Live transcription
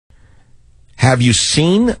Have you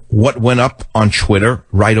seen what went up on Twitter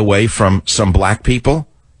right away from some black people?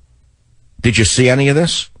 Did you see any of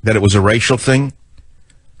this? That it was a racial thing?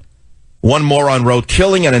 One moron wrote,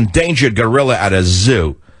 killing an endangered gorilla at a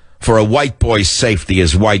zoo for a white boy's safety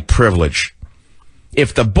is white privilege.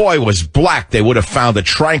 If the boy was black, they would have found a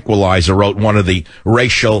tranquilizer, wrote one of the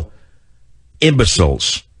racial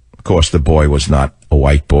imbeciles. Of course, the boy was not a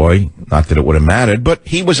white boy. Not that it would have mattered, but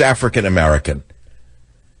he was African American.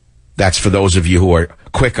 That's for those of you who are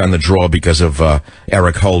quick on the draw because of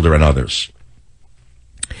Eric Holder and others.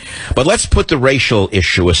 But let's put the racial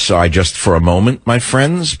issue aside just for a moment, my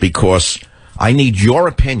friends, because I need your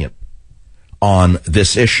opinion on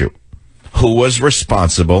this issue. Who was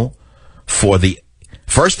responsible for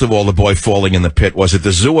first of all, the boy falling in the pit? Was it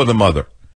the zoo or the mother?